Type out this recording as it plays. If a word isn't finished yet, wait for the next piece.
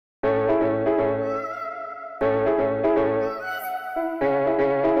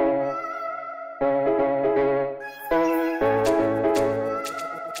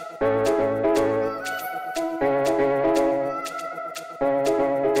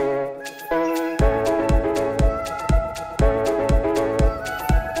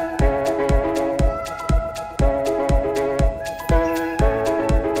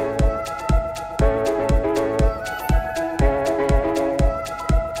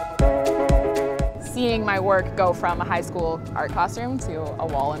seeing my work go from a high school art classroom to a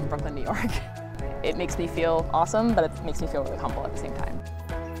wall in Brooklyn, New York. It makes me feel awesome, but it makes me feel really humble at the same time.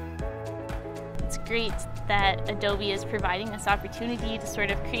 It's great that Adobe is providing this opportunity to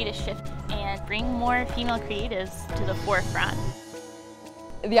sort of create a shift and bring more female creatives to the forefront.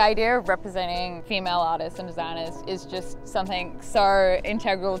 The idea of representing female artists and designers is just something so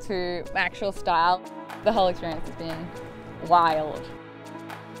integral to my actual style. The whole experience has been wild.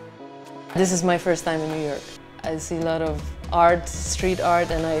 This is my first time in New York. I see a lot of art, street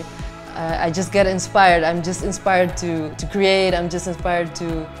art, and I just get inspired. I'm just inspired to create. I'm just inspired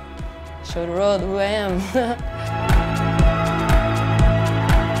to show the world who I am.